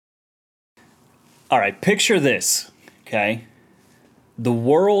All right, picture this, okay? The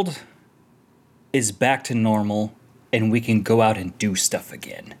world is back to normal, and we can go out and do stuff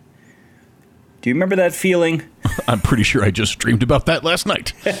again. Do you remember that feeling? I'm pretty sure I just dreamed about that last night.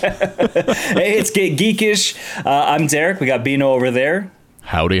 Hey, it's Get Geekish. I'm Derek. We got Bino over there.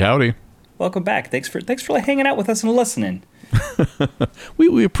 Howdy, howdy. Welcome back. Thanks for hanging out with us and listening.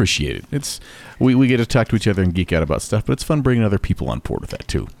 We appreciate it. We get to talk to each other and geek out about stuff, but it's fun bringing other people on board with that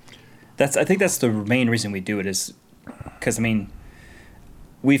too. I think that's the main reason we do it is because,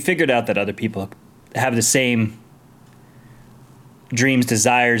 we figured out that other people have the same dreams,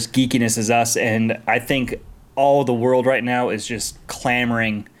 desires, geekiness as us, and I think all the world right now is just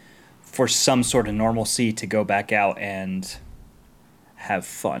clamoring for some sort of normalcy to go back out and have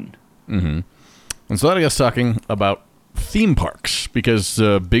fun. Mm-hmm. And so that got us talking about theme parks, because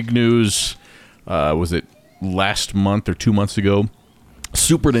big news, was it last month or 2 months ago,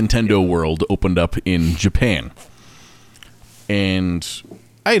 Super Nintendo World opened up in Japan. And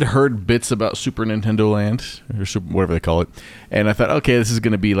I had heard bits about Super Nintendo Land, or whatever they call it, and I thought, okay, this is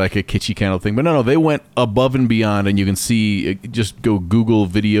going to be like a kitschy kind of thing. But no, they went above and beyond, and you can see, just go Google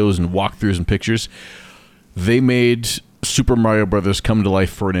videos and walkthroughs and pictures. They made Super Mario Brothers come to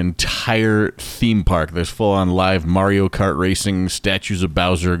life for an entire theme park. There's full-on live Mario Kart racing, statues of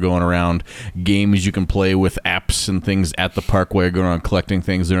Bowser going around, games you can play with apps and things at the park while you're going around collecting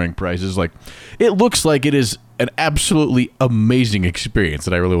things, earning prizes. Like, it looks like it is an absolutely amazing experience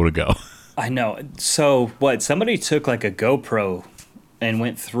that I really want to go. I know. So, what? Somebody took like a GoPro and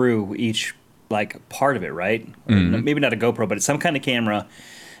went through each like part of it, right? Mm-hmm. Maybe not a GoPro, but it's some kind of camera.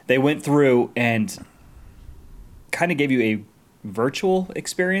 They went through and kind of gave you a virtual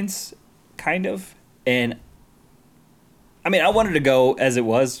experience, kind of. And I wanted to go as it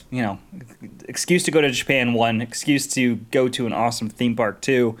was, excuse to go to Japan, 1, excuse to go to an awesome theme park,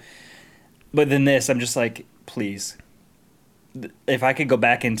 2. But then this, I'm just like, please, if I could go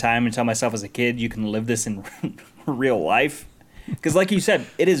back in time and tell myself as a kid, you can live this in real life. Because like you said,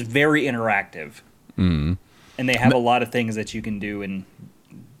 it is very interactive. Mm. And they have a lot of things that you can do. And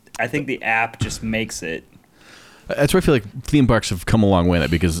I think the app just makes it. That's where I feel like theme parks have come a long way in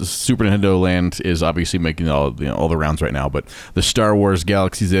it, because Super Nintendo Land is obviously making all the rounds right now. But the Star Wars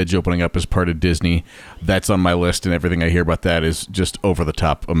Galaxy's Edge opening up as part of Disney, that's on my list, and everything I hear about that is just over the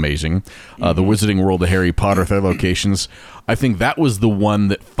top amazing. The Wizarding World of Harry Potter, their locations, I think that was the one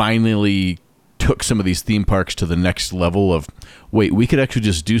that finally took some of these theme parks to the next level of, wait, we could actually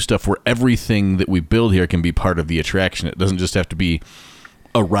just do stuff where everything that we build here can be part of the attraction. It doesn't just have to be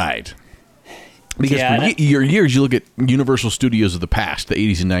a ride. Because for years, you look at Universal Studios of the past, the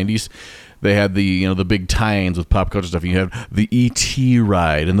 80s and 90s, they had the big tie-ins with pop culture stuff. You had the E.T.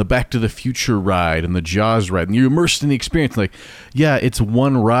 ride and the Back to the Future ride and the Jaws ride, and you're immersed in the experience. Like, yeah, it's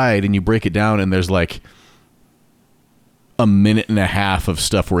one ride, and you break it down, and there's like a minute and a half of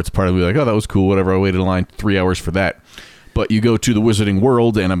stuff where it's part of it, like, oh, that was cool, whatever, I waited in line 3 hours for that. But you go to the Wizarding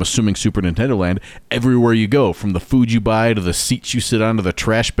World, and I'm assuming Super Nintendo Land, everywhere you go, from the food you buy to the seats you sit on to the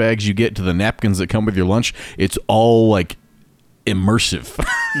trash bags you get to the napkins that come with your lunch, it's all like immersive.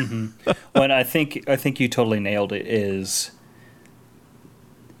 Mm-hmm. Well, I think you totally nailed it. Is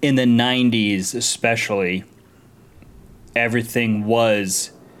in the 90s especially, everything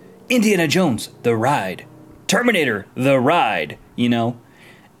was Indiana Jones, the ride, Terminator, the ride,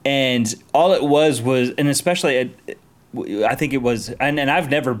 and all it was, and especially I think it was, and I've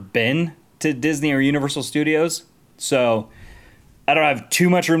never been to Disney or Universal Studios, so I don't have too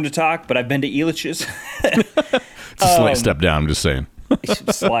much room to talk, but I've been to Elitch's. It's a slight step down, I'm just saying.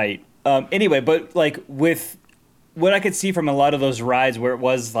 Slight. Anyway, but like with what I could see from a lot of those rides where it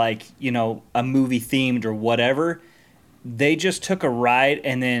was like, a movie themed or whatever, they just took a ride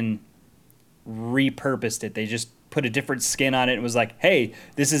and then repurposed it. They just put a different skin on it and was like, hey,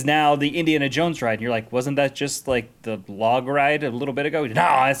 this is now the Indiana Jones ride. And you're like, wasn't that just like the log ride a little bit ago? No,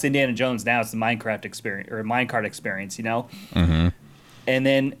 that's Indiana Jones. Now it's the Minecraft experience or minecart experience, Mm-hmm. And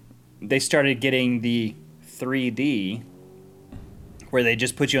then they started getting the 3D where they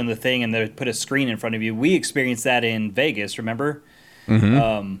just put you on the thing and they put a screen in front of you. We experienced that in Vegas, remember?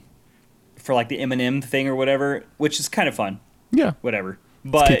 Mm-hmm. For like the M&M thing or whatever, which is kind of fun. Yeah. Whatever.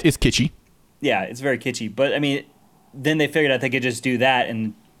 But it's kitschy. Yeah, it's very kitschy. But then they figured out they could just do that,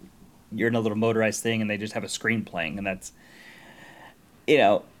 and you're in a little motorized thing, and they just have a screen playing, and that's,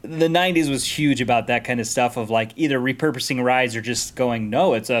 the 90s was huge about that kind of stuff of like either repurposing rides or just going,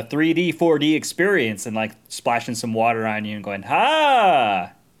 no, it's a 3D, 4D experience, and like splashing some water on you and going,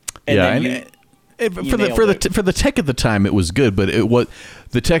 ha! And for the tech at the time, it was good, but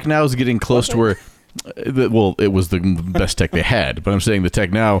the tech now is getting close to where Well, it was the best tech they had, but I'm saying the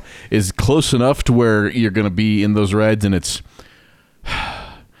tech now is close enough to where you're going to be in those rides, and it's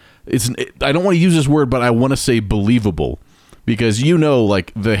I don't want to use this word, but I want to say believable. Because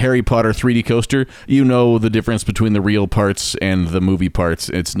like the Harry Potter 3D coaster, the difference between the real parts and the movie parts.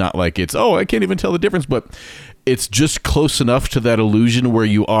 It's not like I can't even tell the difference, but it's just close enough to that illusion where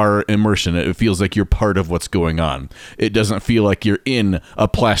you are immersed in it. It feels like you're part of what's going on. It doesn't feel like you're in a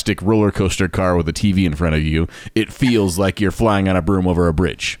plastic roller coaster car with a TV in front of you. It feels like you're flying on a broom over a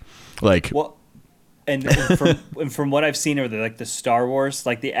bridge. And from what I've seen of the Star Wars,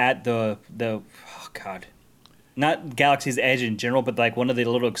 like oh God. Not Galaxy's Edge in general, but like one of the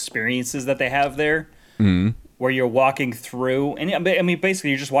little experiences that they have there, where you're walking through, and I mean, basically,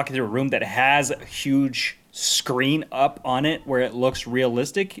 you're just walking through a room that has a huge screen up on it where it looks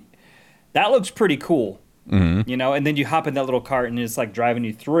realistic. That looks pretty cool, and then you hop in that little cart and it's like driving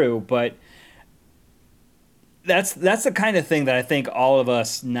you through. But that's the kind of thing that I think all of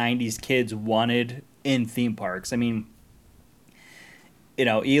us '90s kids wanted in theme parks. I mean,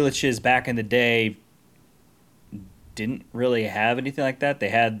 Elitch's back in the day didn't really have anything like that. They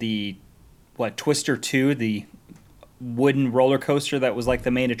had the Twister 2, the wooden roller coaster that was like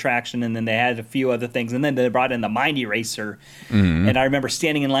the main attraction, and then they had a few other things, and then they brought in the Mind Eraser, and I remember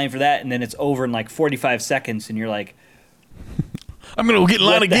standing in line for that, and then it's over in like 45 seconds, and you're like, I'm gonna go get in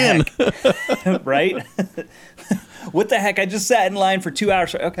line again. Right? What the heck? I just sat in line for 2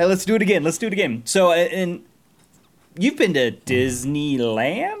 hours. Okay, let's do it again. So, and you've been to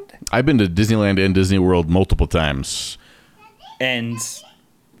Disneyland? I've been to Disneyland and Disney World multiple times. And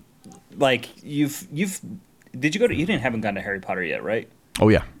like you've did you go to? Haven't gone to Harry Potter yet, right? Oh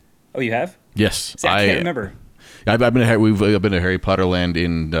yeah. Oh, you have? Yes. See, I can't remember. I've been to Harry Potter Land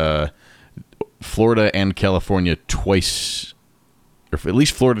in Florida and California twice, or at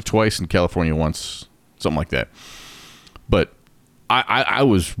least Florida twice and California once, something like that. But I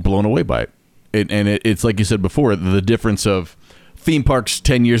was blown away by it. It's like you said before, the difference of theme parks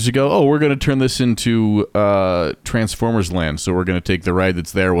 10 years ago. Oh, we're going to turn this into Transformers Land. So we're going to take the ride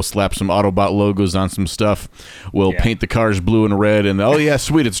that's there. We'll slap some Autobot logos on some stuff. We'll paint the cars blue and red. And, oh, yeah,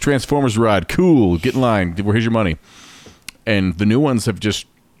 sweet, it's Transformers ride. Cool. Get in line. Here's your money. And the new ones have just,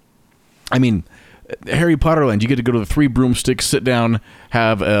 I mean, Harry Potter Land, you get to go to the Three Broomsticks, sit down,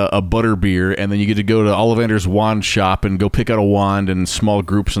 have a butter beer, and then you get to go to Ollivander's wand shop and go pick out a wand in small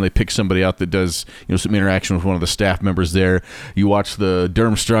groups, and they pick somebody out that does some interaction with one of the staff members there. You watch the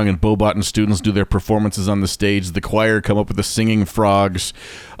Durmstrang and Bobaton students do their performances on the stage. The choir come up with the singing frogs.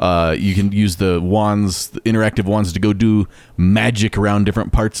 You can use the wands, the interactive wands, to go do magic around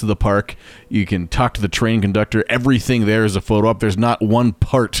different parts of the park. You can talk to the train conductor. Everything there is a photo op. There's not one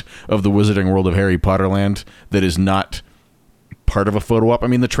part of the Wizarding World of Harry Potter Land that is not part of a photo op. I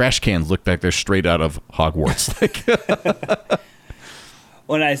mean, the trash cans look like they're straight out of Hogwarts.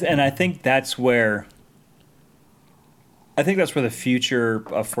 I think that's where the future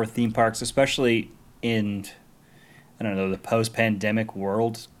for theme parks, especially in, I don't know, the post-pandemic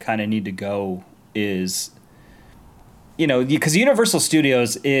world, kind of need to go is, because Universal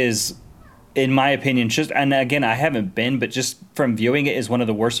Studios is, in my opinion, just, and again, I haven't been, but just from viewing it, is one of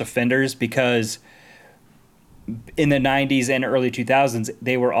the worst offenders, because in the 90s and early 2000s,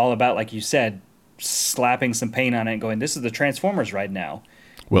 they were all about, like you said, slapping some paint on it and going, this is the Transformers ride now.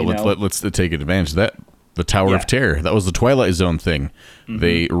 Well, let's take advantage of that. The Tower of Terror. That was the Twilight Zone thing. Mm-hmm.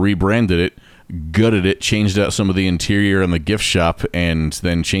 They rebranded it, gutted it, changed out some of the interior and the gift shop, and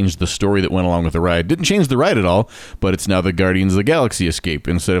then changed the story that went along with the ride. Didn't change the ride at all, but it's now the Guardians of the Galaxy Escape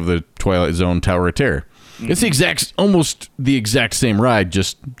instead of the Twilight Zone Tower of Terror. Mm-hmm. It's almost the exact same ride,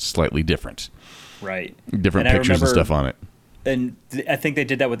 just slightly different. Right. Different pictures and stuff on it. And I think they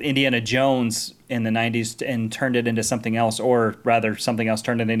did that with Indiana Jones in the 90s and turned it into something else, or rather something else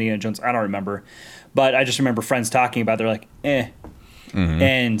turned into Indiana Jones. I don't remember. But I just remember friends talking about it. They're like, Mm-hmm.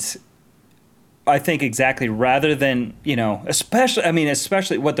 And I think exactly, rather than,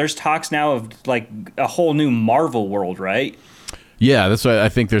 especially what there's talks now of like a whole new Marvel world, right? Yeah, that's why I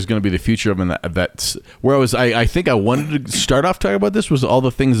think there's going to be the future of them. That's where I think I wanted to start off talking about this was all the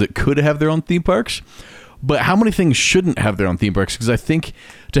things that could have their own theme parks, but how many things shouldn't have their own theme parks? Because I think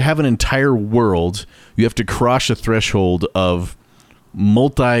to have an entire world, you have to cross a threshold of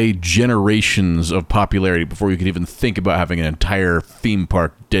multi-generations of popularity before you could even think about having an entire theme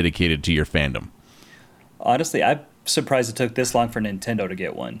park dedicated to your fandom. Honestly, I'm surprised it took this long for Nintendo to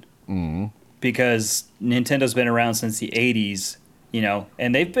get one. Mm-hmm. Because Nintendo's been around since the 80s.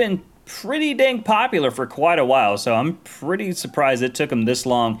 And they've been pretty dang popular for quite a while. So I'm pretty surprised it took them this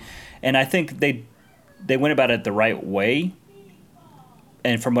long. And I think they went about it the right way.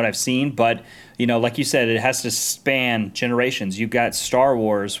 and from what I've seen, but like you said, it has to span generations. You've got Star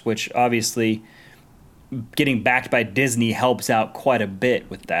Wars, which obviously getting backed by Disney helps out quite a bit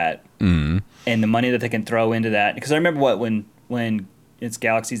with that, and the money that they can throw into that. Because I remember when it's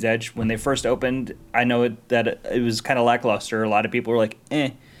Galaxy's Edge, when they first opened, I know that it was kind of lackluster. A lot of people were like,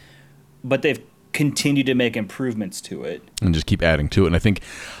 but they've continued to make improvements to it and just keep adding to it. And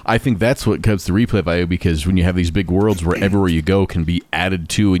I think that's what cuts the replay value, because when you have these big worlds where everywhere you go can be added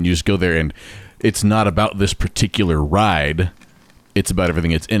to, and you just go there, and it's not about this particular ride, it's about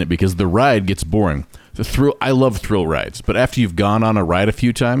everything that's in it, because the ride gets boring. I love thrill rides, but after you've gone on a ride a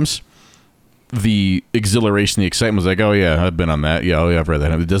few times, the exhilaration, the excitement was like, oh yeah, I've been on that. Yeah, oh yeah, I've read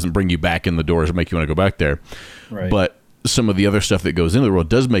that. It doesn't bring you back in the doors or make you want to go back there. Right. But some of the other stuff that goes into the world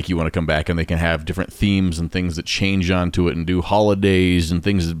does make you want to come back, and they can have different themes and things that change onto it and do holidays and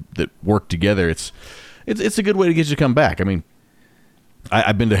things that work together. It's a good way to get you to come back. I mean,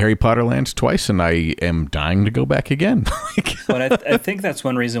 I've been to Harry Potter Land twice, and I am dying to go back again. But I think that's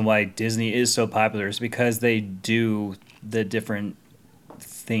one reason why Disney is so popular, is because they do the different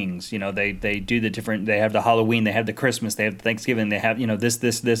things. They do the different. They have the Halloween, they have the Christmas, they have the Thanksgiving, they have this,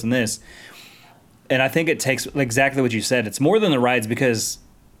 and this. And I think it takes exactly what you said. It's more than the rides, because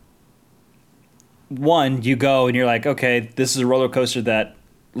one, you go and you're like, okay, this is a roller coaster that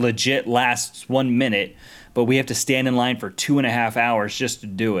legit lasts 1 minute, but we have to stand in line for 2.5 hours just to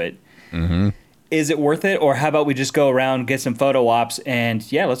do it. Mm-hmm. Is it worth it? Or how about we just go around, get some photo ops, and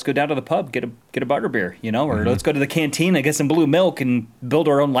let's go down to the pub, get a butterbeer, or let's go to the cantina, get some blue milk, and build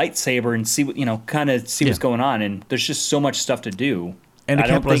our own lightsaber and see what what's going on. And there's just so much stuff to do. And I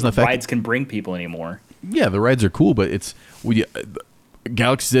don't think rides can bring people anymore. Yeah, the rides are cool, but it's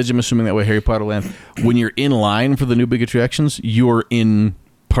Galaxy's Edge, I'm assuming that way, Harry Potter Land. When you're in line for the new big attractions, you're in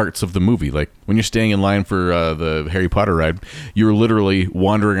parts of the movie. Like when you're staying in line for the Harry Potter ride, you're literally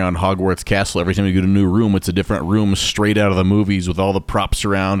wandering on Hogwarts Castle. Every time you go to a new room, it's a different room straight out of the movies with all the props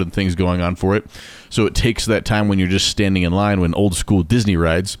around and things going on for it. So it takes that time when you're just standing in line. When old school Disney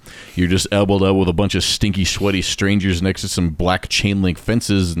rides, you're just elbow to elbow with a bunch of stinky, sweaty strangers next to some black chain link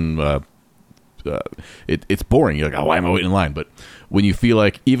fences, and it's boring. You're like, oh, why am I waiting in line? But when you feel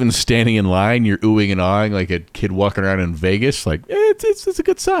like even standing in line, you're oohing and ahhing like a kid walking around in Vegas, like it's a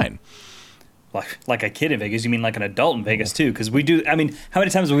good sign. Like a kid in Vegas? You mean like an adult in Vegas too? Because we do. I mean, how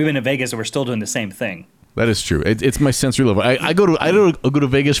many times have we been to Vegas and we're still doing the same thing? That is true. It's my sensory level. I go to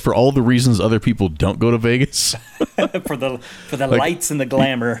Vegas for all the reasons other people don't go to Vegas. for the lights and the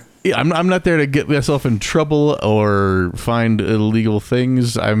glamour. Yeah, I'm not there to get myself in trouble or find illegal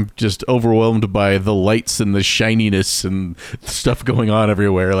things. I'm just overwhelmed by the lights and the shininess and stuff going on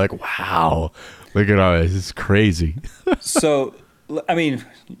everywhere. Like, wow, look at all this. It's crazy. So, I mean,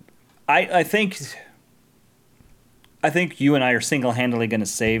 I think you and I are single-handedly going to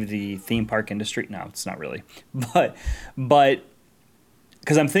save the theme park industry. No, it's not really. But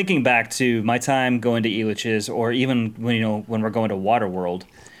because I'm thinking back to my time going to Elitch's, or even when we're going to Waterworld.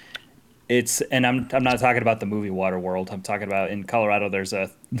 And I'm not talking about the movie Waterworld. I'm talking about in Colorado. There's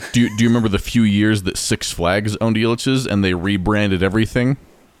a. Do you remember the few years that Six Flags owned Elitch's and they rebranded everything?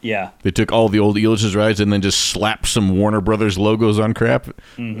 Yeah. They took all the old Elitch's rides and then just slapped some Warner Brothers logos on crap.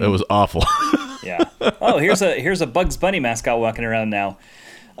 Mm-hmm. That was awful. Yeah. Oh, here's a Bugs Bunny mascot walking around now.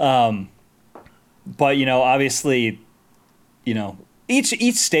 But obviously,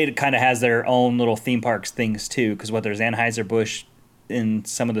 each state kind of has their own little theme parks things too. Because there's Anheuser-Busch in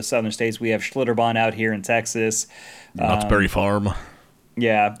some of the southern states. We have Schlitterbahn out here in Texas. Knott's Berry Farm.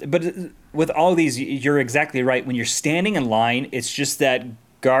 Yeah, but with all these, you're exactly right. When you're standing in line, it's just that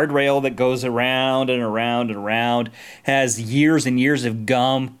guardrail that goes around and around and around, has years and years of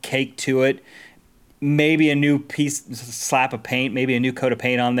gum caked to it. Maybe a new slap of paint, maybe a new coat of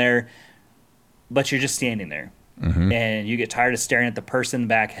paint on there, but you're just standing there. Mm-hmm. And you get tired of staring at the person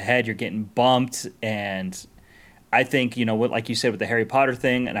back ahead. You're getting bumped, and I think, like you said with the Harry Potter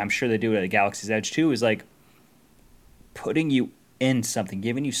thing, and I'm sure they do it at the Galaxy's Edge too, is like putting you in something,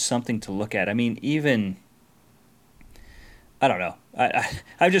 giving you something to look at. I mean, even, I don't know.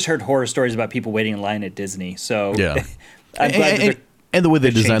 I've just heard horror stories about people waiting in line at Disney. So yeah. I'm glad and the way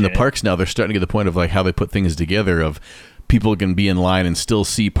they design the parks now, they're starting to get the point of like how they put things together of people can be in line and still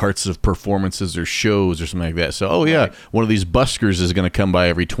see parts of performances or shows or something like that. So, one of these buskers is going to come by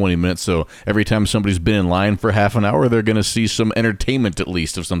every 20 minutes. So every time somebody's been in line for half an hour, they're going to see some entertainment at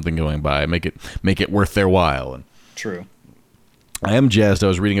least of something going by. Make it worth their while. And true. I am jazzed. I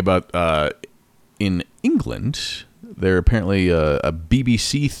was reading about in England, there apparently a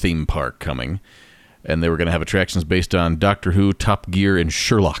BBC theme park coming, and they were going to have attractions based on Doctor Who, Top Gear, and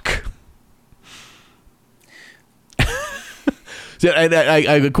Sherlock. See,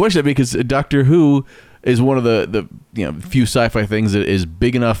 I question that because Doctor Who is one of the few sci-fi things that is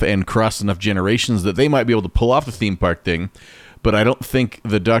big enough and crossed enough generations that they might be able to pull off the theme park thing. But I don't think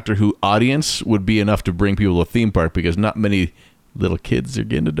the Doctor Who audience would be enough to bring people to a theme park because not many little kids are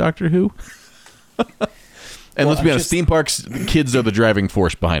getting to Doctor Who. And let's be honest, theme parks, kids are the driving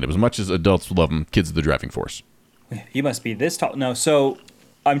force behind them. As much as adults love them, kids are the driving force. You must be this tall. No, so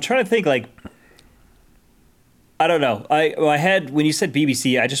I'm trying to think, like, I don't know. I had, when you said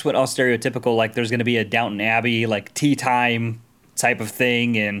BBC, I just went all stereotypical, like there's going to be a Downton Abbey, like tea time type of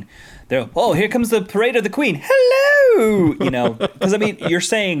thing. And they're, oh, here comes the Parade of the Queen. Hello! You know, because I mean, you're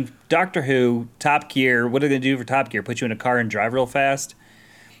saying Doctor Who, Top Gear, what are they going to do for Top Gear? Put you in a car and drive real fast?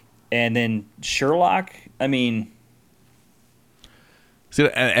 And then Sherlock, I mean... See,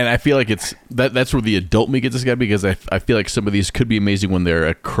 and I feel like it's that's where the adult me gets this guy, because I feel like some of these could be amazing when they're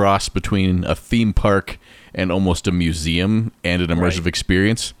a cross between a theme park and almost a museum and an immersive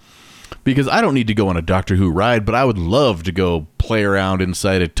experience. Because I don't need to go on a Doctor Who ride, but I would love to go play around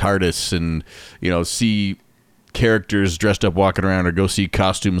inside a TARDIS and, see characters dressed up walking around, or go see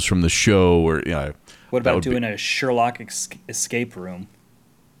costumes from the show. Or what about doing a Sherlock escape room?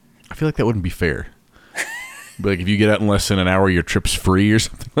 I feel like that wouldn't be fair. But like if you get out in less than an hour, your trip's free or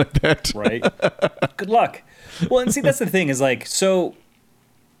something like that. Right. Good luck. Well, and see, that's the thing is like, so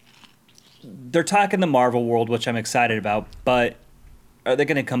they're talking the Marvel world, which I'm excited about, but are they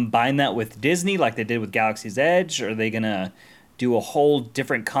going to combine that with Disney like they did with Galaxy's Edge? Are they going to do a whole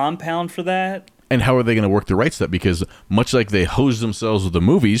different compound for that? And how are they going to work the rights to that? Because much like they hose themselves with the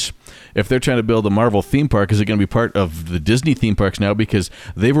movies, if they're trying to build a Marvel theme park, is it going to be part of the Disney theme parks now? Because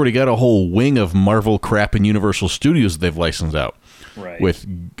they've already got a whole wing of Marvel crap in Universal Studios that they've licensed out. Right. With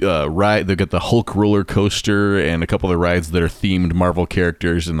they've got the Hulk roller coaster and a couple of rides that are themed Marvel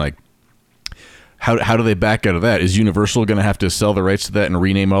characters. And like, how do they back out of that? Is Universal going to have to sell the rights to that and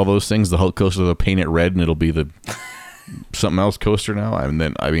rename all those things? The Hulk coaster, they'll paint it red, and it'll be the something else coaster now.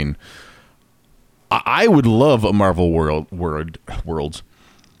 I would love a Marvel world,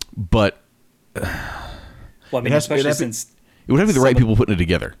 but well, I mean, especially since it would have to be the right people putting it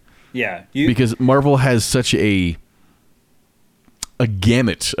together. Yeah, because Marvel has such a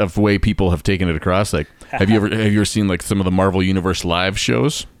gamut of way people have taken it across. Like, have you ever seen like some of the Marvel Universe live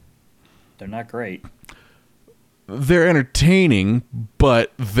shows? They're not great. They're entertaining,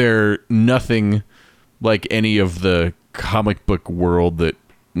 but they're nothing like any of the comic book world that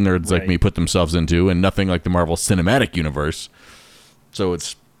nerds like me put themselves into, and nothing like the Marvel Cinematic Universe. So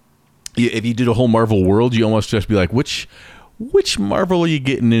it's, if you did a whole Marvel world, you almost just be like, which Marvel are you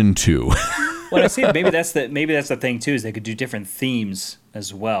getting into? Well, I see. Maybe that's the thing too, is they could do different themes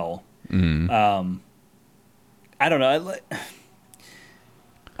as well. Mm. I don't know.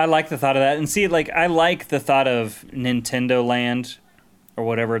 I like the thought of that, and see, like, I like the thought of Nintendo Land or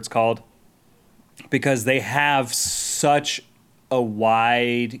whatever it's called, because they have such a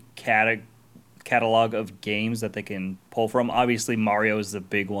wide catalog of games that they can pull from. Obviously, Mario is the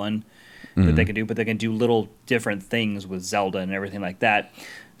big one that they can do, but they can do little different things with Zelda and everything like that.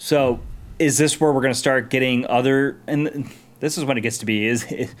 So, is this where we're going to start getting other? And this is when it gets to be: is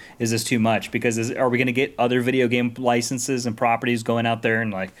this too much? Because are we going to get other video game licenses and properties going out there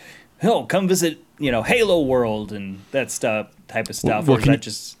and like, oh, come visit, Halo World and that stuff type of stuff? Well, or is that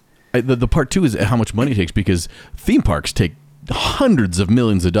just the part two is how much money it takes, because theme parks take hundreds of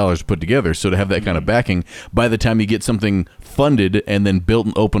millions of dollars to put together. So to have that kind of backing, by the time you get something funded and then built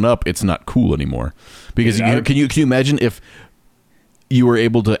and open up, it's not cool anymore. Because can you imagine if you were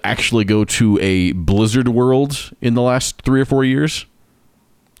able to actually go to a Blizzard World in the last 3 or 4 years?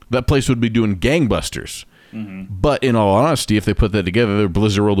 That place would be doing gangbusters. Mm-hmm. But in all honesty, if they put that together, their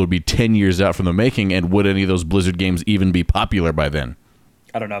Blizzard World would be 10 years out from the making, and would any of those Blizzard games even be popular by then?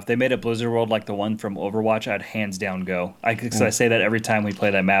 I don't know. If they made a Blizzard World like the one from Overwatch, I'd hands down go. I say that every time we play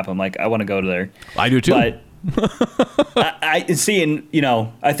that map. I'm like, I want to go to there. I do too. But I see, and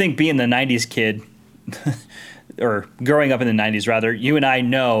I think being the 90s kid, or growing up in the 90s rather, you and I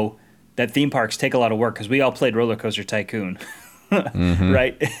know that theme parks take a lot of work, because we all played Roller Coaster Tycoon, mm-hmm.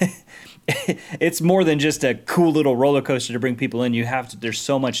 Right? It's more than just a cool little roller coaster to bring people in. There's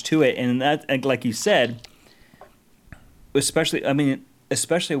so much to it, and that, like you said, especially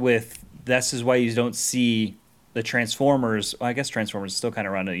with, this is why you don't see the Transformers. Well, I guess Transformers is still kind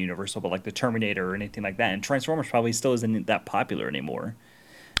of around at Universal, but like the Terminator or anything like that. And Transformers probably still isn't that popular anymore.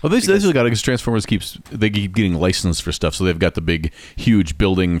 Well, this has got it, because Transformers keep getting licensed for stuff, so they've got the big, huge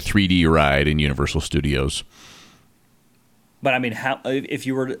building 3D ride in Universal Studios. But I mean,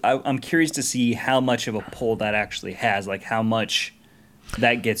 I'm curious to see how much of a pull that actually has, like how much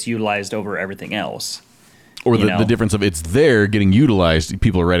that gets utilized over everything else. Or the difference of it's there getting utilized,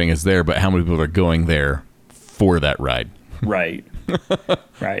 people are writing it's there, but how many people are going there for that ride? Right.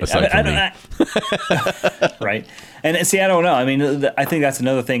 Right. Aside right. And see, I don't know. I mean, I think that's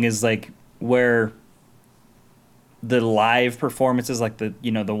another thing is like where the live performances, like the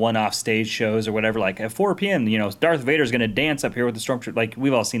one-off stage shows or whatever, like at 4 p.m., Darth Vader's going to dance up here with the Stormtrooper. Like,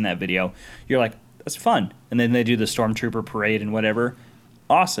 we've all seen that video. You're like, that's fun. And then they do the Stormtrooper parade and whatever.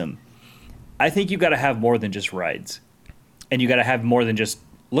 Awesome. I think you've got to have more than just rides. And you got to have more than just,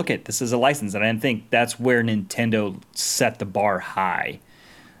 look at, this is a license. And I think that's where Nintendo set the bar high.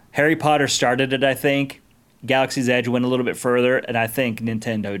 Harry Potter started it, I think. Galaxy's Edge went a little bit further. And I think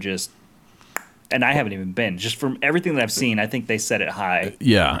Nintendo just... And I haven't even been. Just from everything that I've seen, I think they set it high.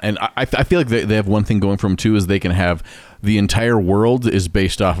 Yeah, and I feel like they have one thing going for them, too, is they can have the entire world is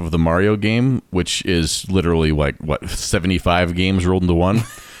based off of the Mario game, which is literally, 75 games rolled into one?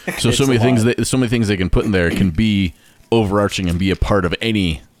 So many things they can put in there can be overarching and be a part of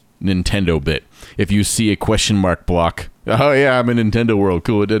any Nintendo bit. If you see a question mark block, oh, yeah, I'm in Nintendo World.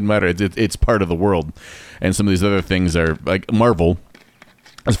 Cool, it doesn't matter. It's part of the world. And some of these other things are, like Marvel,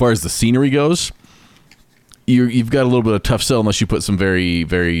 as far as the scenery goes... You've got a little bit of tough sell unless you put some very,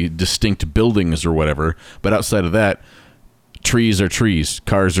 very distinct buildings or whatever. But outside of that, trees are trees,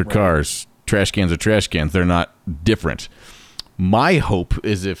 cars are cars, trash cans are trash cans. They're not different. My hope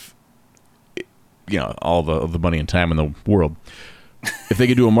is if, all the money and time in the world, if they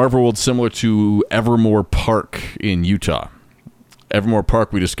could do a Marvel World similar to Evermore Park in Utah. Evermore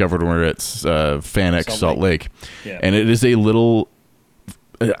Park we discovered when we were at FanX Salt Lake. Yeah. And it is a little...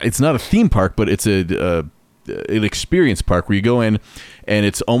 It's not a theme park, but it's an experience park where you go in and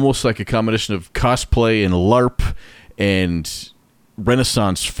it's almost like a combination of cosplay and LARP and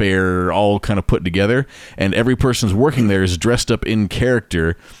Renaissance fair all kind of put together, and every person's working there is dressed up in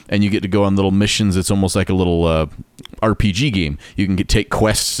character, and you get to go on little missions. It's almost like a little RPG game. You can take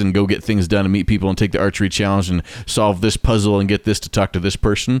quests and go get things done and meet people and take the archery challenge and solve this puzzle and get this to talk to this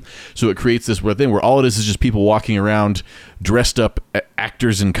person. So it creates this weird thing where all it is just people walking around dressed up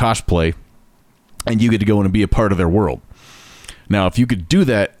actors in cosplay, and you get to go in and be a part of their world. Now, if you could do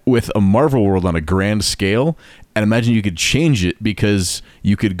that with a Marvel World on a grand scale, and imagine you could change it because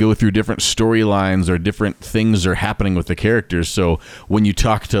you could go through different storylines or different things are happening with the characters. So when you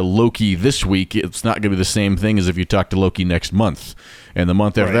talk to Loki this week, it's not going to be the same thing as if you talk to Loki next month. And the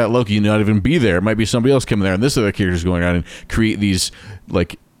month after that, Loki not even be there. It might be somebody else coming there, and this other character's going around and create these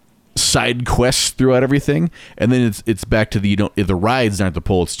side quests throughout everything, and then it's back to the rides aren't the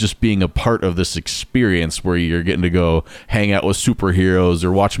pull. It's just being a part of this experience where you're getting to go hang out with superheroes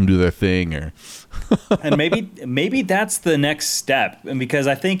or watch them do their thing, or and maybe that's the next step. And because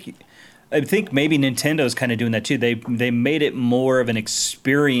I think maybe Nintendo's kind of doing that too. They made it more of an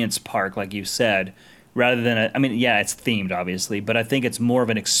experience park, like you said, rather than it's themed obviously, but I think it's more of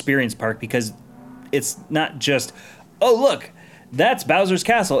an experience park because it's not just, oh look, that's Bowser's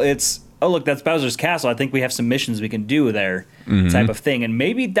Castle. It's, oh, look, that's Bowser's Castle. I think we have some missions we can do there, type of thing. And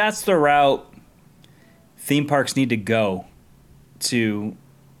maybe that's the route theme parks need to go to,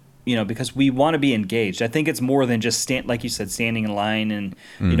 because we want to be engaged. I think it's more than just, like you said, standing in line. And,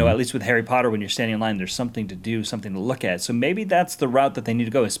 at least with Harry Potter, when you're standing in line, there's something to do, something to look at. So maybe that's the route that they need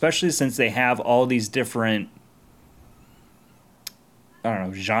to go, especially since they have all these different...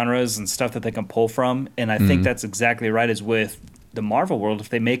 genres and stuff that they can pull from. And I think that's exactly right as with the Marvel World. If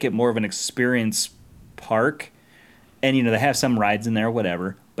they make it more of an experience park, and, they have some rides in there,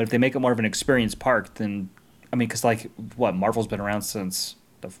 whatever, but if they make it more of an experience park, then, because Marvel's been around since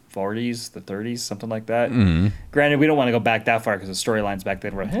the 40s, the 30s, something like that. Granted, we don't want to go back that far because the storylines back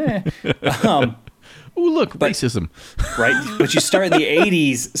then were, ooh, look, racism. Right? But you start in the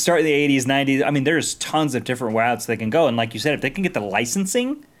 80s, 90s. There's tons of different routes they can go. And like you said, if they can get the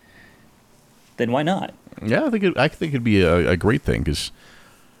licensing, then why not? Yeah, I think it'd be a great thing because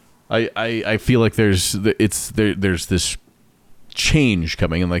I feel like there's this change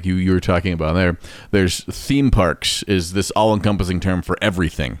coming, and like you were talking about there's theme parks is this all-encompassing term for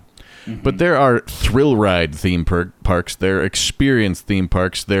everything. But there are thrill ride theme parks, there are experience theme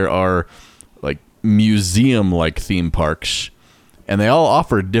parks, there are museum-like theme parks, and they all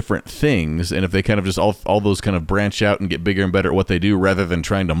offer different things. And if they kind of just all those kind of branch out and get bigger and better at what they do rather than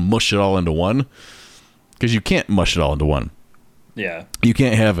trying to mush it all into one, because you can't mush it all into one. Yeah. You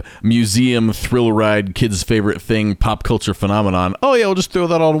can't have museum, thrill ride, kids' favorite thing, pop culture phenomenon. Oh yeah, we'll just throw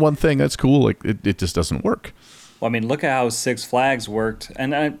that all in one thing. That's cool. It just doesn't work. Well, look at how Six Flags worked,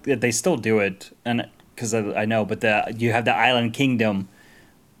 and they still do it, and because I know, but you have the Island Kingdom,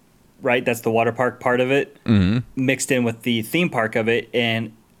 right? That's the water park part of it, mixed in with the theme park of it,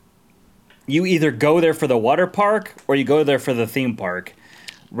 and you either go there for the water park or you go there for the theme park.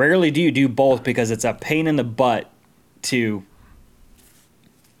 Rarely do you do both because it's a pain in the butt to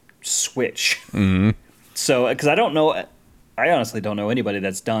switch. Mm-hmm. So, because I honestly don't know anybody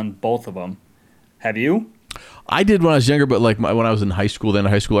that's done both of them. Have you? I did when I was younger, but like when I was in high school,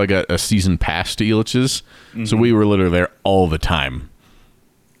 I got a season pass to Elitch's, so we were literally there all the time.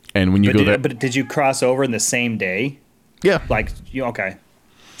 And when you go there, but did you cross over in the same day? Yeah, like okay.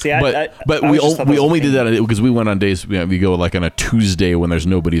 See, but we only did that because we went on days. We go like on a Tuesday when there's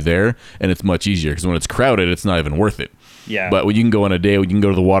nobody there, and it's much easier because when it's crowded, it's not even worth it. Yeah. But when you can go on a day, when you can go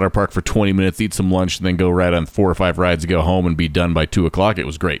to the water park for 20 minutes, eat some lunch, and then go ride on 4 or 5 rides, go home, and be done by 2:00, it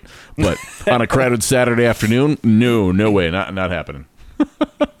was great. But on a crowded Saturday afternoon, no way, not happening.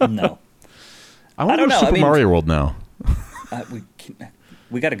 No. I want to go to Super Mario World now.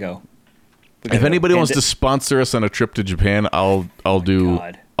 We got to go. If anybody wants to sponsor us on a trip to Japan, I'll do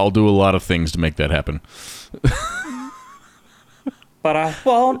a lot of things to make that happen. But I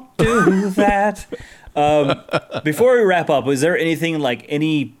won't do that. Before we wrap up, is there anything like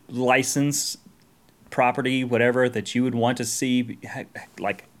any license, property, whatever that you would want to see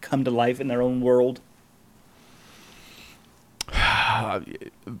like come to life in their own world?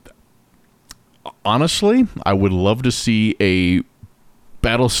 Honestly, I would love to see a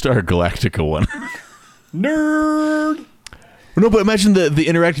Battlestar Galactica one. Nerd. No, but imagine the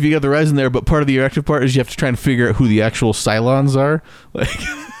interactive. You got the Rise in there, but part of the interactive part is you have to try and figure out who the actual Cylons are. Like,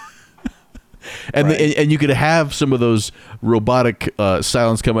 and right. and you could have some of those robotic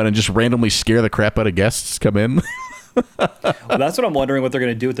Cylons come in and just randomly scare the crap out of guests come in. Well, that's what I'm wondering what they're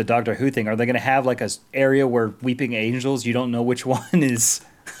going to do with the Doctor Who thing. Are they going to have like a area where weeping angels? You don't know which one is,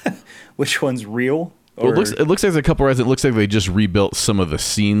 which one's real. Well, it looks like a couple rides. It looks like they just rebuilt some of the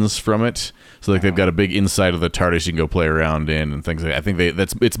scenes from it. So like they've got a big inside of the TARDIS you can go play around in and things like that. I think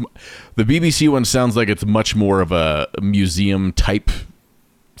it's the BBC one sounds like it's much more of a museum type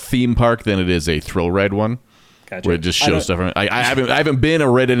theme park than it is a thrill ride one. Gotcha. Where it just shows stuff. I haven't been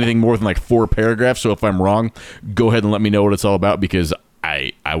or read anything more than like 4 paragraphs. So if I'm wrong, go ahead and let me know what it's all about because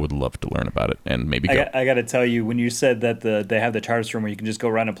I would love to learn about it and maybe go. I got to tell you, when you said that they have the TARDIS room where you can just go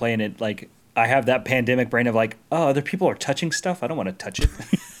around and play in it, like I have that pandemic brain of like, oh, other people are touching stuff. I don't want to touch it.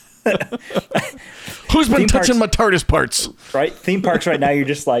 Who's been touching my TARDIS parts? Right? Theme parks right now, you're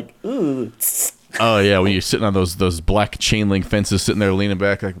just like, ooh. Oh, yeah, when you're sitting on those black chain link fences, sitting there leaning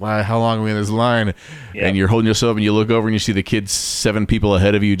back, like, wow, how long are we in this line? Yep. And you're holding yourself, and you look over, and you see the kids 7 people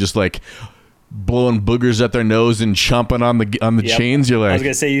ahead of you just, like, blowing boogers at their nose and chomping on the yep. chains. You're like... I was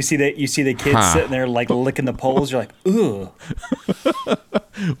going to say, you see the kids sitting there, like, licking the poles. You're like, ooh.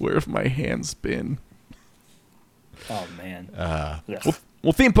 Where have my hands been? Oh, man.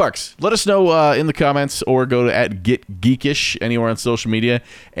 Well, theme parks. Let us know in the comments or go to @GetGeekish anywhere on social media.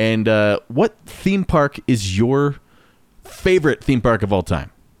 And what theme park is your favorite theme park of all time?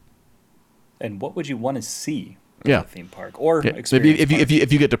 And what would you want to see in a theme park or experience?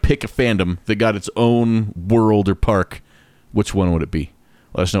 If you get to pick a fandom that got its own world or park, which one would it be?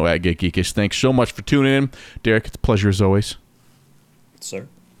 Let us know @GetGeekish. Thanks so much for tuning in. Derek, it's a pleasure as always. Sir.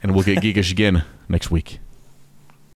 And we'll get geekish again next week.